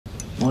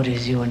What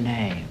is your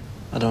name?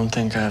 I don't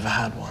think I ever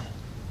had one.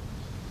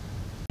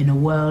 In a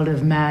world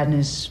of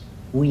madness,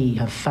 we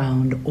have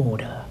found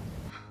order.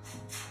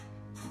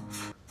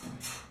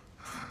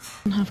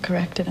 I've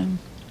corrected him.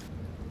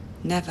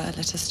 Never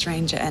let a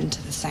stranger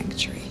enter the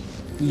sanctuary.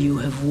 You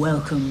have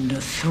welcomed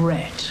a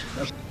threat.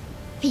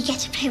 We get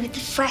to play with the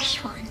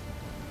fresh one.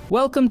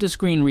 Welcome to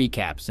Screen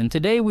Recaps, and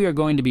today we are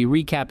going to be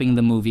recapping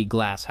the movie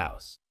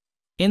GLASSHOUSE.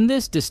 In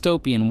this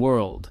dystopian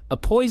world, a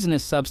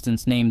poisonous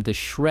substance named the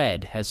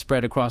shred has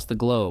spread across the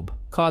globe,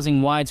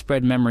 causing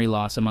widespread memory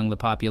loss among the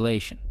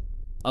population.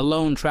 A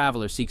lone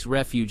traveler seeks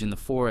refuge in the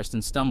forest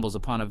and stumbles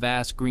upon a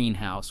vast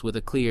greenhouse with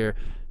a clear,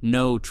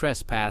 "No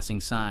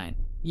trespassing" sign.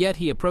 Yet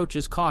he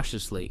approaches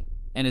cautiously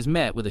and is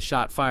met with a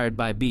shot fired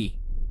by B.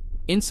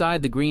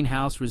 Inside the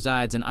greenhouse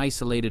resides an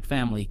isolated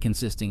family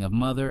consisting of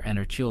mother and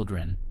her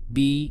children,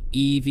 B,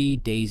 Evie,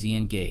 Daisy,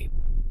 and Gabe.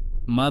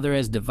 Mother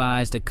has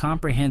devised a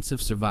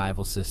comprehensive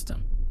survival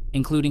system,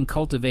 including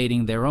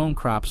cultivating their own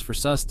crops for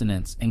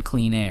sustenance and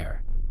clean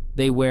air.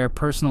 They wear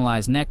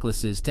personalized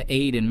necklaces to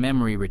aid in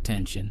memory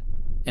retention,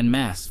 and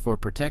masks for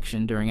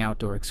protection during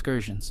outdoor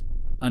excursions.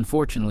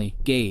 Unfortunately,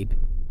 Gabe,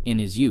 in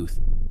his youth,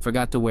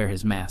 forgot to wear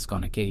his mask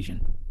on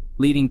occasion,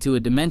 leading to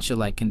a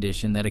dementia-like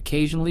condition that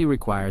occasionally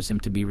requires him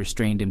to be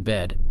restrained in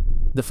bed.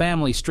 The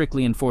family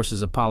strictly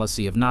enforces a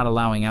policy of not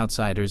allowing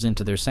outsiders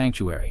into their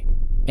sanctuary.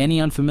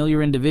 Any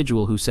unfamiliar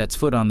individual who sets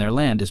foot on their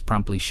land is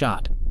promptly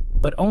shot,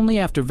 but only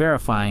after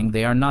verifying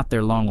they are not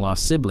their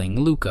long-lost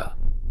sibling, Luca,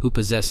 who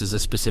possesses a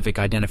specific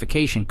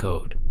identification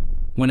code.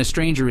 When a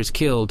stranger is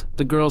killed,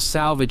 the girls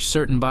salvage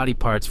certain body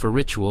parts for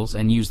rituals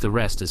and use the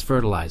rest as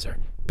fertilizer,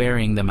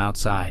 burying them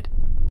outside.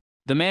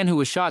 The man who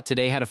was shot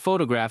today had a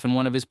photograph in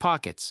one of his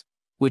pockets,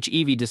 which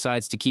Evie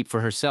decides to keep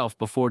for herself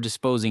before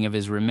disposing of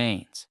his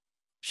remains.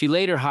 She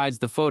later hides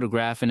the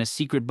photograph in a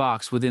secret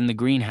box within the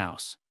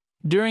greenhouse.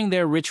 During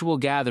their ritual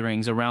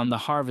gatherings around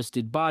the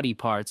harvested body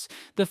parts,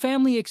 the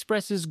family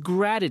expresses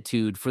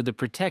gratitude for the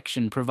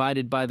protection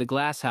provided by the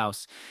glass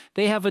house.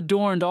 They have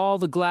adorned all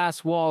the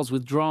glass walls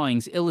with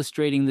drawings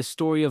illustrating the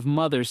story of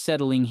Mother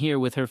settling here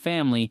with her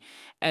family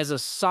as a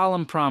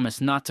solemn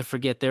promise not to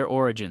forget their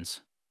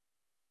origins.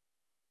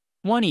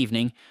 One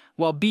evening,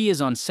 while B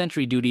is on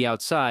sentry duty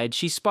outside,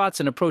 she spots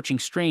an approaching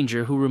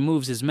stranger who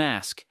removes his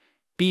mask.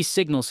 B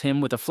signals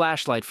him with a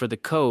flashlight for the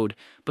code,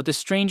 but the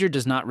stranger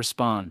does not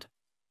respond.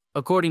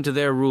 According to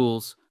their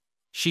rules,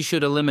 she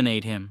should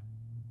eliminate him,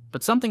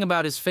 but something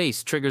about his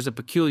face triggers a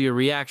peculiar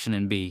reaction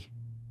in B.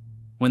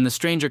 When the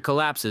stranger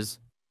collapses,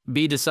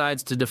 B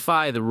decides to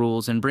defy the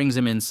rules and brings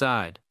him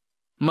inside.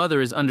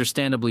 Mother is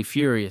understandably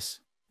furious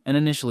and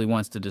initially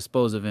wants to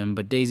dispose of him,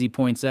 but Daisy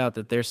points out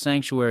that their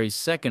sanctuary's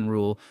second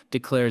rule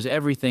declares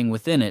everything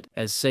within it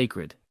as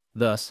sacred.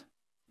 Thus,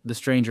 the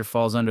stranger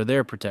falls under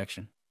their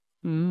protection.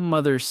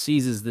 Mother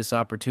seizes this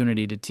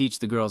opportunity to teach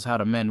the girls how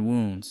to mend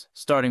wounds,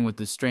 starting with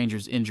the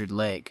stranger's injured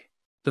leg.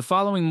 The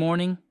following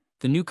morning,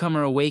 the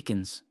newcomer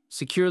awakens,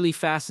 securely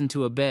fastened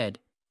to a bed,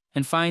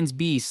 and finds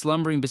B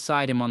slumbering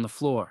beside him on the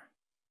floor.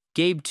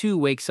 Gabe too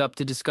wakes up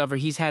to discover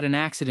he's had an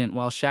accident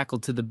while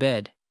shackled to the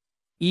bed.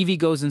 Evie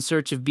goes in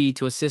search of B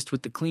to assist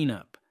with the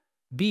cleanup.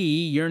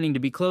 B, yearning to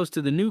be close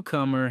to the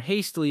newcomer,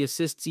 hastily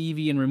assists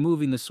Evie in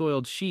removing the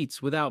soiled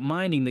sheets without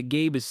minding that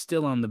Gabe is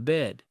still on the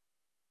bed.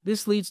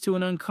 This leads to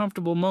an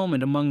uncomfortable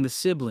moment among the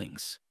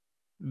siblings.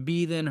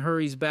 B then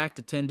hurries back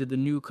to tend to the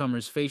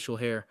newcomer's facial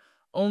hair,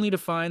 only to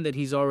find that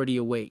he's already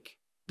awake.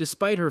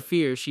 Despite her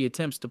fear, she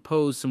attempts to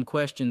pose some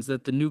questions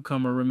that the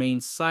newcomer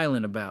remains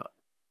silent about.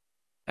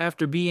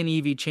 After B and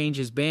Evie change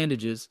his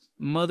bandages,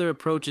 Mother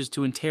approaches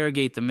to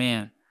interrogate the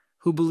man,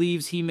 who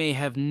believes he may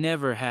have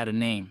never had a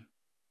name.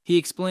 He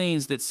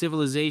explains that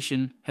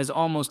civilization has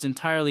almost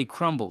entirely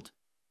crumbled,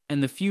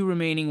 and the few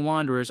remaining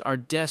wanderers are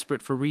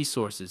desperate for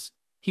resources.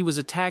 He was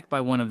attacked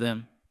by one of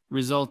them,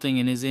 resulting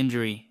in his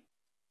injury.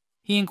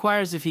 He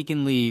inquires if he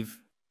can leave,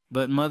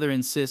 but Mother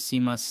insists he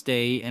must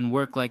stay and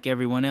work like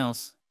everyone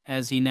else,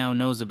 as he now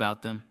knows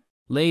about them.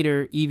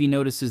 Later, Evie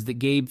notices that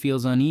Gabe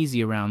feels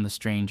uneasy around the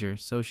stranger,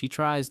 so she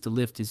tries to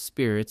lift his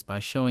spirits by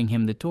showing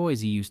him the toys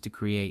he used to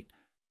create,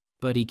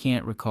 but he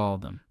can't recall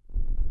them.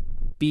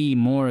 B,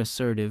 more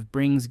assertive,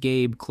 brings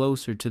Gabe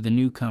closer to the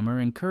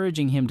newcomer,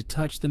 encouraging him to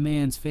touch the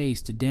man's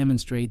face to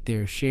demonstrate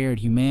their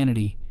shared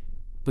humanity.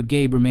 But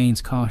Gabe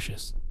remains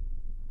cautious.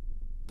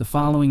 The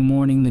following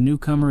morning, the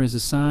newcomer is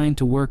assigned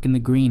to work in the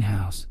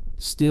greenhouse,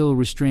 still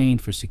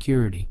restrained for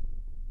security.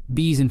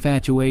 B's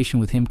infatuation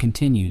with him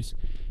continues,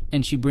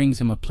 and she brings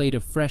him a plate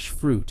of fresh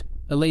fruit,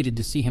 elated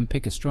to see him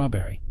pick a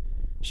strawberry.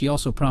 She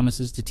also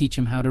promises to teach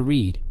him how to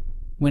read.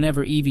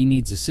 Whenever Evie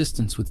needs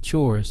assistance with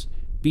chores,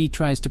 B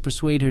tries to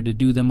persuade her to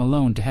do them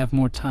alone to have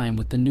more time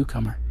with the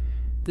newcomer.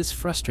 This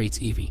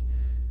frustrates Evie,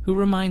 who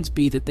reminds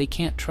B that they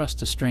can't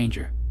trust a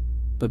stranger.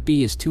 But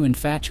B is too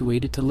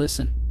infatuated to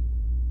listen.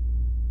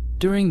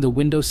 During the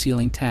window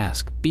sealing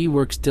task, B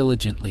works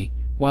diligently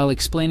while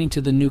explaining to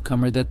the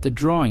newcomer that the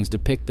drawings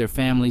depict their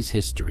family's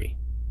history.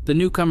 The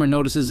newcomer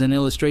notices an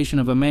illustration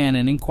of a man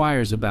and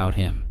inquires about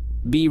him.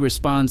 B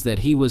responds that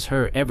he was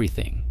her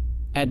everything,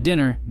 At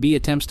dinner, B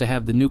attempts to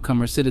have the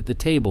newcomer sit at the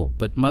table,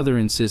 but Mother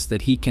insists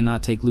that he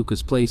cannot take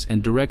Luca's place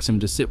and directs him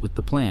to sit with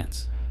the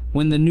plants.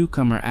 When the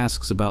newcomer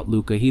asks about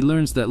Luca, he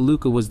learns that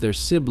Luca was their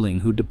sibling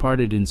who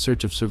departed in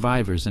search of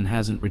survivors and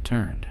hasn't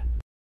returned.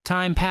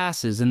 Time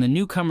passes and the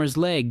newcomer's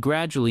leg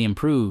gradually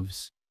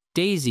improves.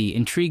 Daisy,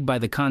 intrigued by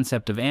the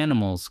concept of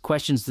animals,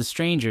 questions the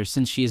stranger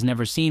since she has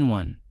never seen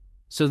one.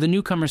 So the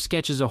newcomer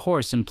sketches a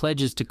horse and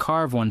pledges to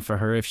carve one for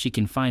her if she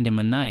can find him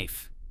a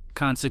knife.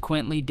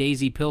 Consequently,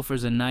 Daisy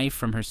pilfers a knife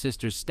from her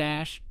sister's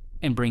stash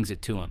and brings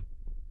it to him.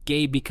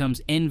 Gabe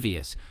becomes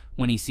envious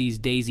when he sees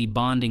Daisy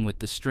bonding with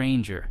the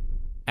stranger.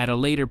 At a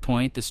later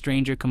point, the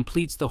stranger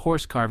completes the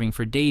horse carving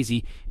for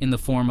Daisy in the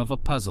form of a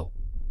puzzle.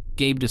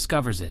 Gabe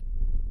discovers it,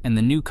 and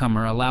the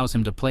newcomer allows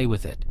him to play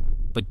with it,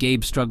 but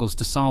Gabe struggles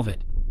to solve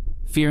it.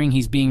 Fearing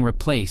he's being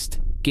replaced,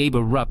 Gabe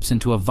erupts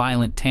into a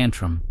violent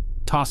tantrum,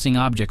 tossing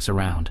objects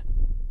around.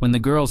 When the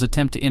girls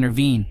attempt to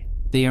intervene,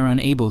 they are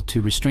unable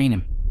to restrain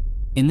him.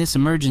 In this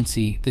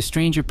emergency, the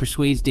stranger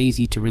persuades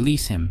Daisy to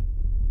release him,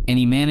 and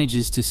he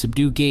manages to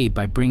subdue Gabe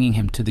by bringing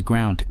him to the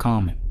ground to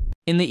calm him.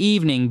 In the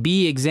evening,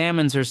 B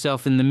examines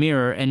herself in the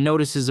mirror and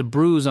notices a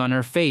bruise on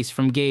her face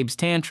from Gabe's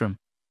tantrum.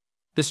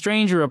 The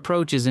stranger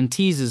approaches and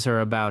teases her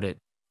about it,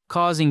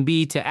 causing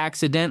B to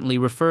accidentally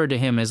refer to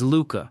him as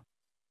Luca.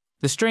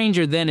 The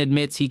stranger then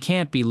admits he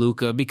can't be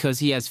Luca because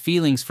he has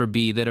feelings for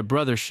B that a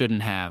brother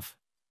shouldn't have.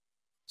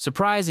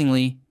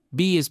 Surprisingly,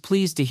 B is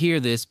pleased to hear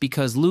this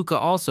because Luca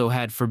also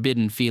had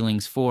forbidden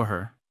feelings for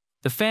her.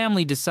 The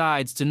family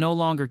decides to no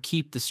longer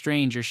keep the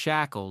stranger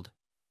shackled,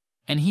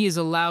 and he is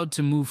allowed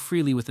to move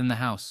freely within the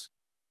house.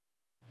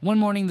 One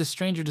morning, the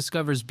stranger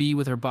discovers B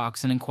with her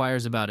box and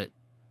inquires about it.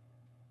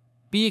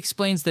 B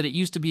explains that it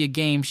used to be a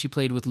game she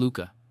played with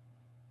Luca.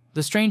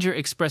 The stranger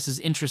expresses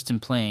interest in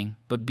playing,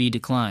 but B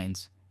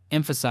declines,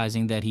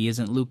 emphasizing that he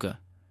isn't Luca.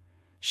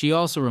 She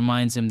also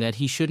reminds him that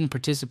he shouldn't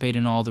participate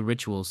in all the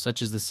rituals,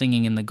 such as the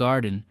singing in the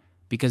garden,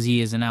 because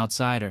he is an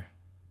outsider.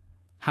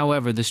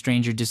 However, the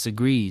stranger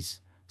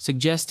disagrees,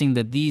 suggesting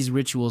that these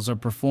rituals are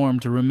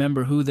performed to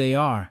remember who they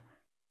are,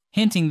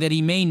 hinting that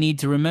he may need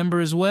to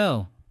remember as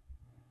well.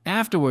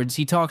 Afterwards,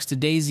 he talks to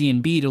Daisy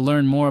and B to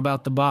learn more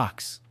about the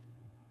box.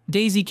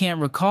 Daisy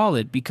can't recall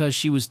it because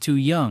she was too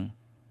young,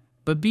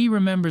 but B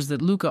remembers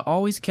that Luca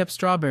always kept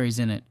strawberries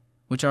in it,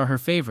 which are her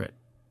favorite.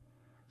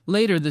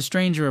 Later, the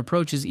stranger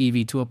approaches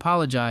Evie to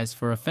apologize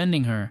for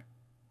offending her,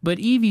 but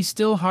Evie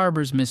still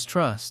harbors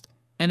mistrust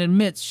and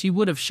admits she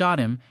would have shot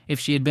him if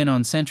she had been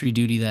on sentry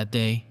duty that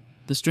day.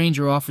 The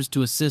stranger offers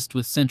to assist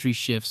with sentry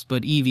shifts,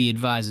 but Evie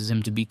advises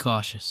him to be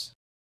cautious.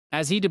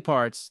 As he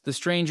departs, the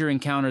stranger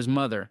encounters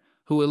Mother,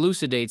 who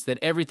elucidates that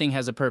everything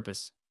has a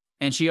purpose,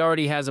 and she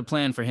already has a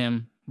plan for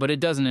him, but it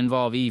doesn't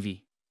involve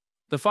Evie.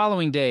 The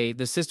following day,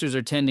 the sisters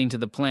are tending to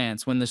the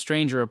plants when the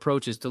stranger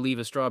approaches to leave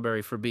a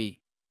strawberry for B.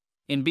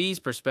 In B's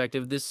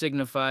perspective, this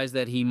signifies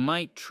that he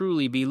might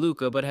truly be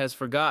Luca but has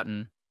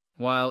forgotten,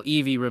 while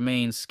Evie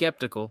remains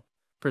skeptical,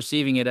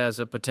 perceiving it as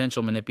a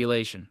potential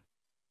manipulation.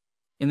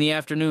 In the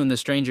afternoon, the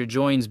stranger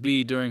joins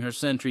B during her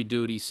sentry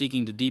duty,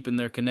 seeking to deepen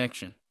their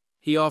connection.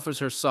 He offers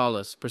her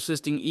solace,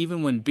 persisting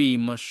even when B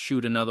must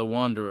shoot another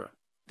wanderer.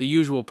 The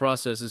usual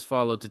process is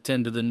followed to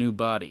tend to the new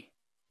body.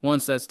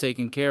 Once that's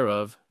taken care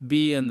of,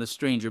 B and the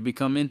stranger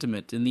become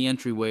intimate in the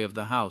entryway of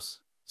the house.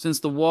 Since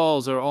the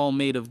walls are all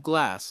made of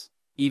glass,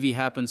 Evie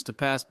happens to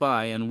pass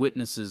by and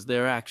witnesses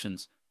their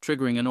actions,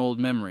 triggering an old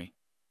memory.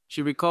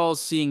 She recalls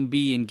seeing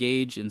B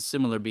engage in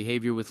similar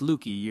behavior with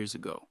Lukey years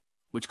ago,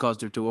 which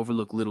caused her to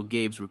overlook little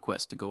Gabe's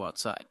request to go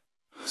outside.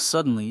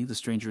 Suddenly, the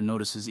stranger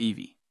notices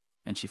Evie,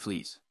 and she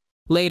flees.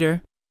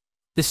 Later,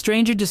 the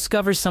stranger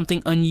discovers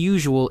something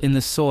unusual in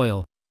the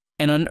soil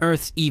and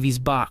unearths Evie's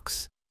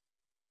box.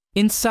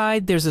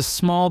 Inside, there's a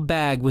small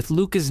bag with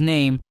Luca's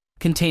name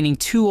containing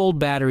 2 old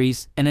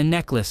batteries and a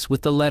necklace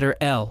with the letter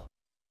L.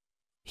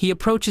 He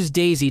approaches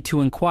Daisy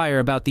to inquire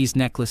about these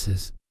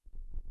necklaces,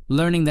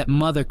 learning that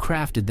Mother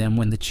crafted them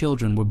when the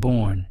children were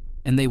born,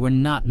 and they were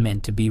not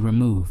meant to be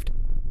removed.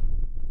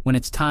 When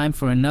it's time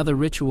for another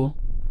ritual,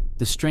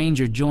 the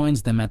stranger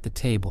joins them at the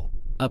table,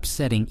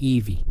 upsetting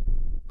Evie,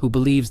 who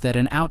believes that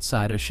an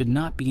outsider should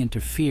not be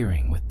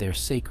interfering with their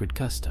sacred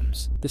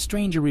customs. The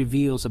stranger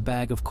reveals a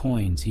bag of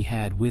coins he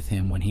had with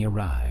him when he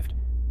arrived,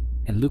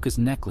 and Luca's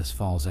necklace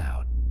falls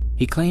out.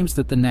 He claims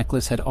that the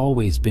necklace had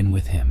always been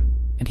with him,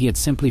 and he had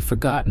simply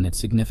forgotten its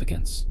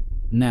significance.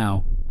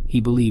 Now, he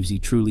believes he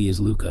truly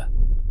is Luca.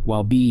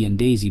 While B and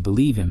Daisy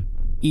believe him,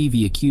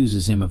 Evie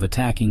accuses him of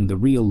attacking the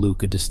real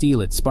Luca to steal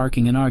it,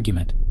 sparking an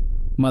argument.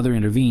 Mother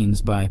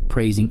intervenes by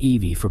praising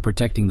Evie for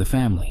protecting the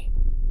family.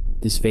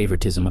 This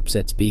favoritism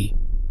upsets B,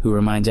 who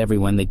reminds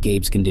everyone that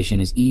Gabe's condition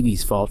is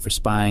Evie's fault for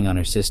spying on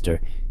her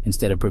sister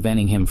instead of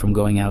preventing him from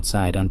going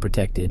outside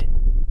unprotected.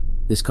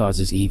 This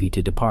causes Evie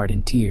to depart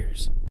in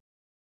tears.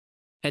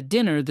 At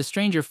dinner, the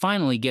stranger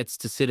finally gets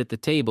to sit at the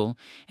table,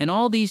 and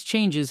all these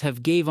changes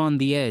have Gabe on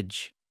the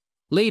edge.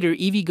 Later,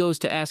 Evie goes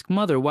to ask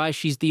Mother why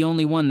she's the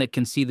only one that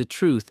can see the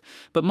truth,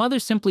 but Mother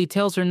simply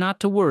tells her not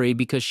to worry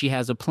because she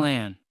has a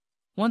plan.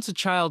 Once a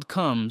child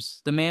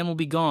comes, the man will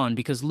be gone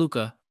because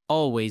Luca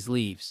always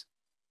leaves.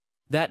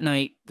 That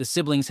night, the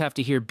siblings have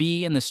to hear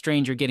B and the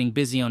stranger getting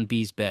busy on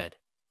B's bed.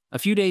 A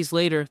few days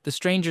later, the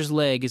stranger's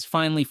leg is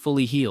finally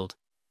fully healed,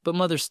 but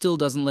Mother still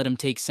doesn't let him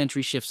take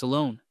sentry shifts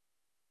alone.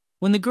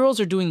 When the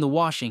girls are doing the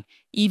washing,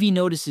 Evie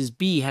notices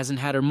B hasn't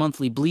had her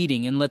monthly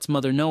bleeding and lets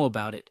Mother know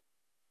about it.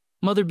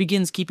 Mother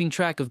begins keeping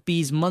track of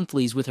B's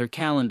monthlies with her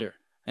calendar,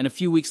 and a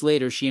few weeks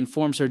later she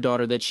informs her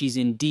daughter that she's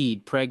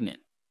indeed pregnant.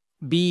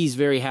 B's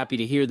very happy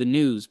to hear the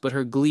news, but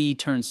her glee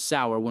turns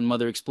sour when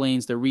Mother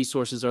explains their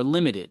resources are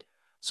limited,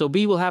 so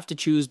B will have to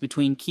choose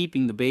between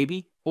keeping the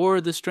baby or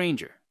the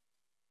stranger.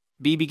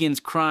 B begins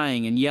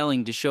crying and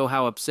yelling to show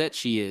how upset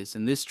she is,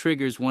 and this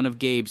triggers one of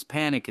Gabe's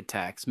panic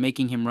attacks,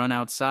 making him run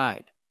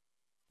outside.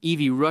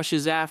 Evie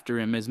rushes after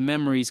him as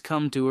memories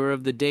come to her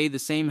of the day the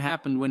same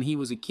happened when he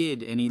was a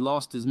kid and he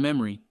lost his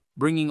memory,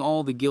 bringing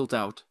all the guilt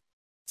out.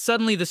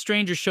 Suddenly, the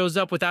stranger shows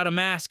up without a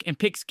mask and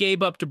picks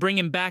Gabe up to bring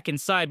him back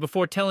inside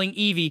before telling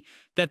Evie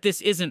that this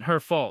isn't her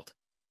fault.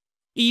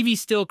 Evie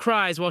still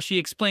cries while she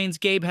explains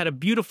Gabe had a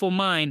beautiful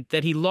mind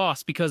that he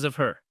lost because of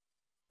her.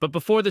 But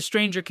before the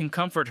stranger can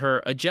comfort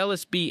her, a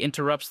jealous bee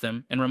interrupts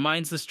them and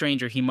reminds the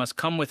stranger he must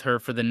come with her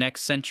for the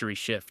next sentry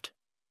shift.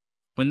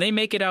 When they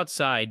make it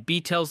outside,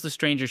 Bee tells the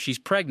stranger she's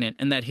pregnant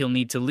and that he'll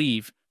need to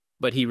leave,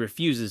 but he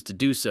refuses to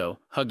do so,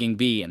 hugging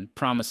Bee and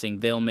promising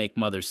they'll make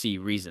Mother see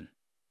reason.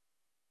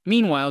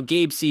 Meanwhile,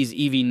 Gabe sees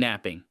Evie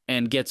napping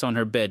and gets on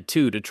her bed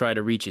too to try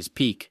to reach his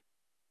peak.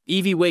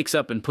 Evie wakes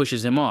up and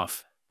pushes him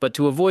off, but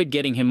to avoid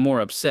getting him more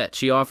upset,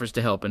 she offers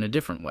to help in a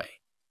different way.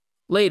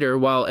 Later,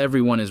 while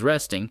everyone is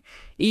resting,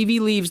 Evie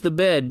leaves the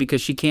bed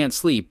because she can't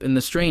sleep and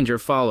the stranger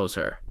follows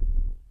her.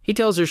 He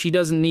tells her she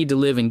doesn't need to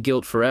live in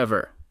guilt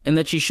forever, and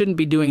that she shouldn't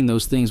be doing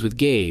those things with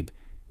Gabe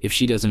if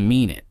she doesn't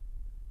mean it.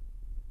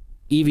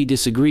 Evie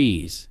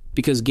disagrees,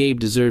 because Gabe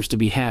deserves to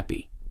be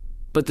happy,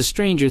 but the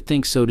stranger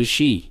thinks so does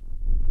she.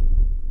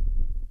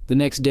 The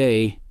next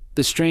day,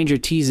 the stranger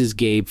teases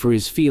Gabe for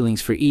his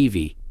feelings for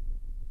Evie,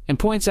 and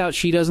points out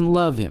she doesn't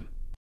love him.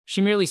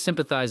 She merely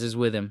sympathizes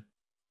with him.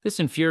 This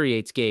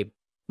infuriates Gabe,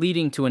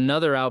 leading to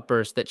another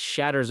outburst that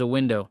shatters a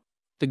window.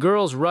 The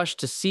girls rush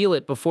to seal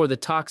it before the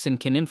toxin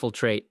can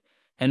infiltrate,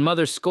 and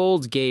Mother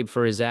scolds Gabe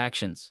for his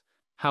actions.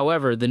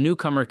 However, the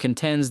newcomer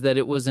contends that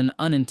it was an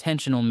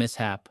unintentional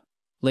mishap.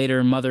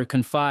 Later, Mother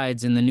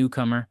confides in the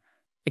newcomer,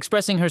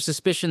 expressing her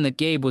suspicion that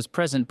Gabe was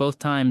present both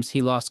times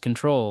he lost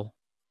control.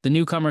 The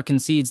newcomer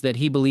concedes that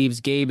he believes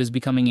Gabe is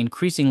becoming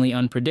increasingly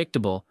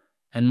unpredictable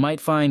and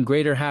might find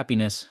greater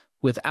happiness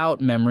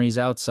without memories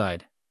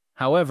outside.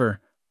 However,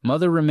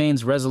 Mother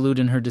remains resolute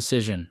in her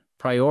decision,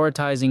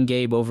 prioritizing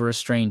Gabe over a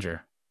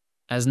stranger.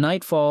 As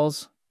night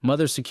falls,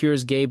 Mother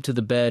secures Gabe to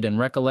the bed and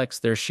recollects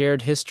their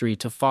shared history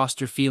to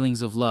foster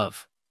feelings of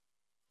love.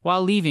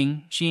 While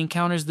leaving, she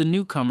encounters the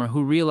newcomer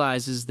who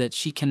realizes that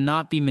she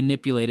cannot be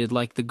manipulated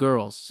like the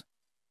girls.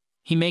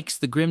 He makes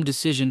the grim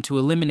decision to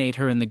eliminate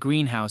her in the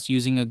greenhouse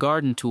using a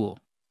garden tool.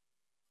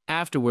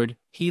 Afterward,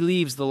 he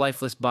leaves the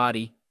lifeless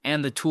body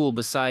and the tool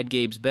beside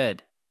Gabe's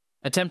bed,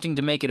 attempting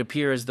to make it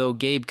appear as though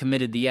Gabe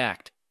committed the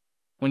act.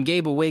 When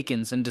Gabe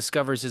awakens and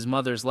discovers his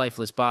mother's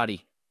lifeless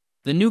body,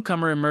 the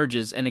newcomer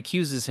emerges and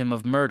accuses him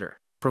of murder,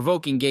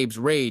 provoking Gabe's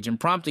rage and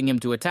prompting him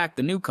to attack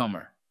the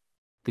newcomer.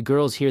 The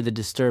girls hear the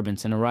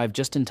disturbance and arrive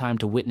just in time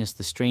to witness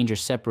the stranger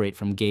separate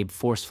from Gabe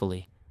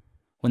forcefully.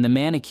 When the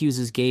man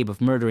accuses Gabe of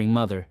murdering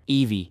Mother,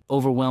 Evie,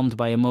 overwhelmed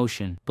by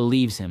emotion,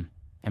 believes him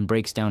and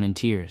breaks down in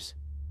tears.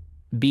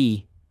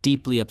 B,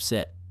 deeply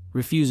upset,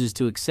 refuses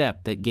to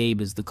accept that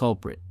Gabe is the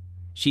culprit.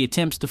 She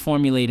attempts to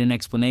formulate an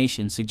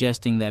explanation,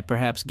 suggesting that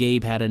perhaps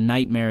Gabe had a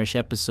nightmarish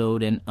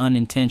episode and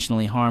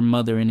unintentionally harmed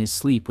Mother in his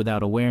sleep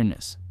without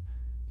awareness.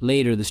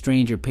 Later, the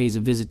stranger pays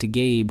a visit to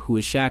Gabe, who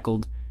is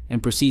shackled,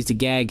 and proceeds to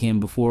gag him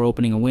before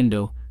opening a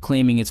window,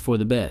 claiming it's for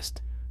the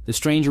best. The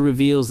stranger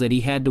reveals that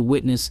he had to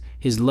witness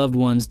his loved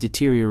ones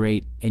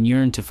deteriorate and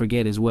yearned to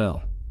forget as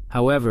well.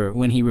 However,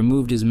 when he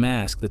removed his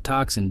mask, the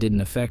toxin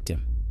didn't affect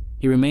him.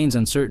 He remains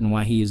uncertain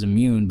why he is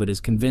immune, but is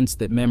convinced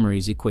that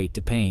memories equate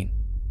to pain.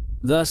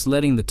 Thus,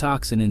 letting the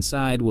toxin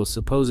inside will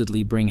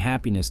supposedly bring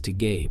happiness to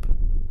Gabe.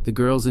 The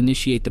girls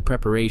initiate the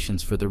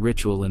preparations for the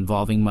ritual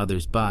involving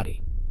Mother's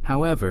body.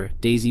 However,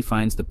 Daisy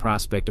finds the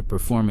prospect of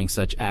performing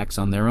such acts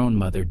on their own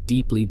mother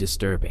deeply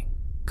disturbing.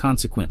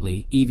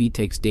 Consequently, Evie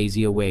takes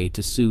Daisy away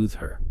to soothe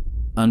her.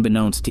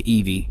 Unbeknownst to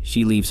Evie,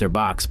 she leaves her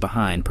box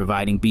behind,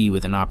 providing Bee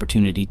with an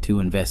opportunity to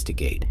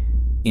investigate.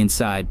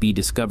 Inside, Bee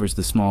discovers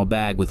the small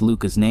bag with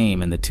Luca's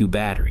name and the 2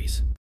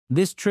 batteries.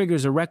 This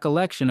triggers a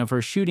recollection of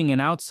her shooting an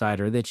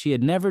outsider that she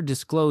had never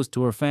disclosed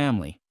to her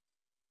family.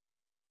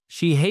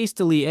 She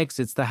hastily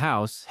exits the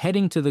house,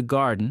 heading to the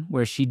garden,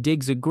 where she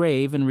digs a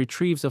grave and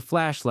retrieves a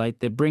flashlight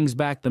that brings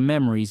back the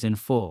memories in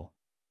full.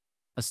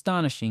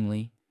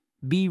 Astonishingly,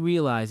 Bee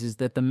realizes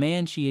that the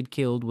man she had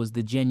killed was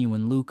the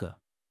genuine Luca,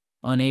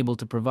 unable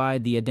to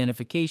provide the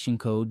identification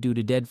code due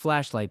to dead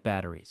flashlight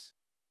batteries.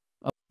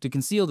 To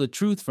conceal the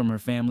truth from her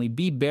family,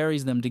 Bee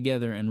buries them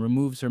together and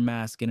removes her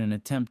mask in an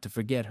attempt to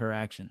forget her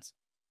actions.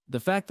 The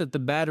fact that the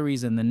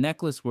batteries and the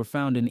necklace were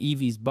found in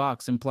Evie's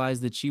box implies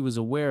that she was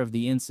aware of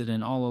the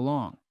incident all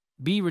along.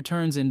 Bee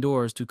returns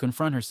indoors to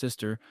confront her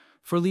sister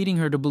for leading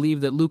her to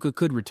believe that Luca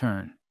could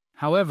return.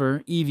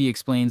 However, Evie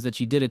explains that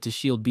she did it to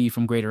shield Bee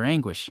from greater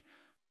anguish.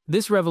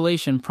 This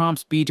revelation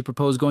prompts Bee to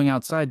propose going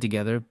outside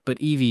together, but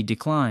Evie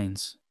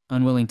declines,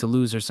 unwilling to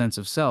lose her sense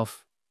of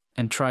self,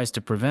 and tries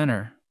to prevent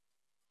her.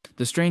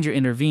 The stranger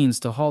intervenes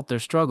to halt their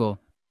struggle,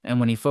 and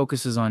when he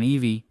focuses on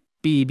Evie,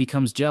 Bee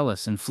becomes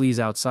jealous and flees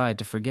outside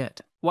to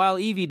forget. While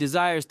Evie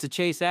desires to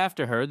chase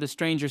after her, the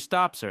stranger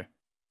stops her,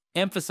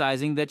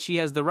 emphasizing that she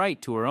has the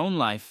right to her own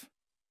life.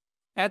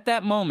 At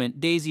that moment,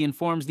 Daisy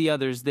informs the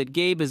others that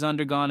Gabe has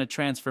undergone a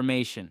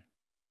transformation,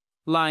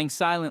 lying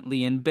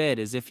silently in bed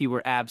as if he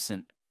were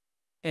absent.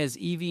 As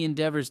Evie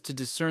endeavors to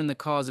discern the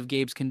cause of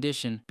Gabe's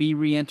condition, Bee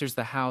re-enters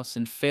the house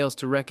and fails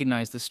to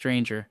recognize the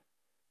stranger,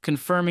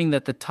 confirming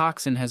that the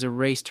toxin has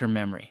erased her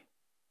memory.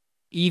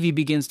 Evie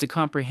begins to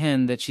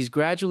comprehend that she's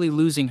gradually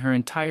losing her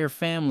entire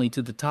family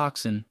to the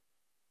toxin,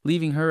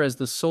 leaving her as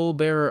the sole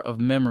bearer of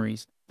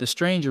memories. The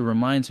stranger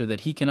reminds her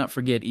that he cannot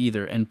forget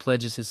either and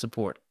pledges his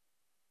support.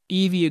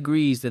 Evie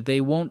agrees that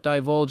they won't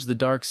divulge the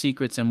dark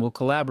secrets and will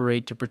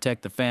collaborate to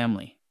protect the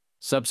family.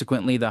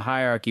 Subsequently, the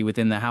hierarchy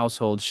within the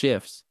household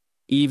shifts.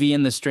 Evie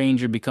and the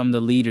stranger become the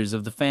leaders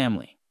of the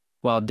family,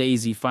 while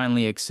Daisy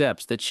finally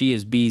accepts that she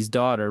is Bee's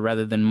daughter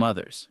rather than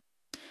mother's.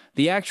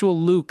 The actual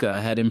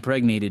Luca had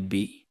impregnated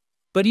Bee,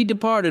 but he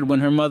departed when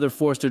her mother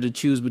forced her to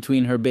choose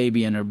between her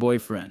baby and her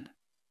boyfriend.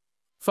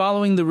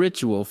 Following the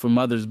ritual for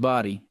Mother's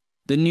body,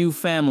 the new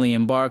family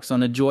embarks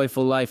on a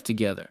joyful life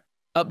together,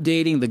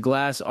 updating the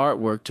glass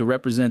artwork to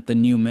represent the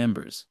new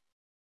members.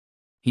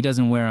 He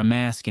doesn't wear a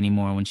mask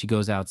anymore when she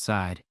goes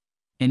outside,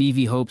 and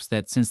Evie hopes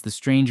that since the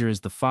stranger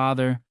is the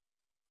father,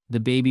 the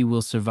baby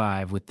will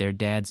survive with their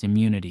dad's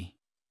immunity.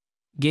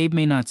 Gabe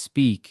may not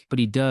speak, but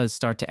he does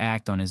start to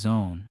act on his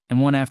own, and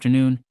one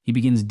afternoon, he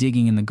begins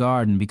digging in the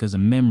garden because a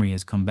memory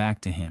has come back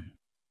to him.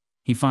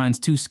 He finds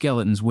two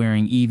skeletons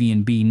wearing Evie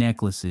and Bee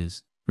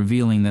necklaces,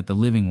 revealing that the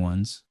living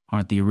ones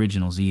aren't the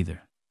originals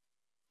either.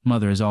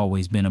 Mother has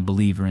always been a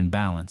believer in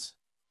balance,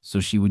 so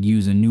she would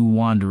use a new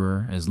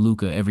wanderer as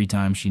Luca every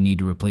time she needed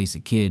to replace a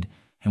kid,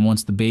 and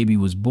once the baby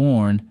was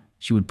born,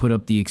 she would put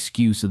up the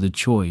excuse of the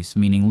choice,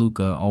 meaning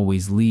Luca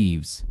always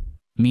leaves.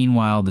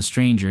 Meanwhile, the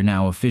stranger,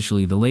 now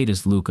officially the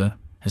latest Luca,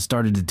 has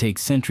started to take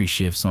sentry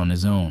shifts on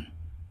his own.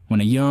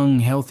 When a young,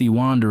 healthy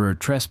wanderer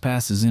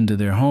trespasses into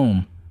their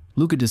home,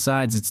 Luca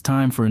decides it's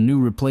time for a new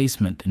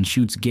replacement and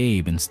shoots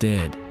Gabe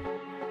instead.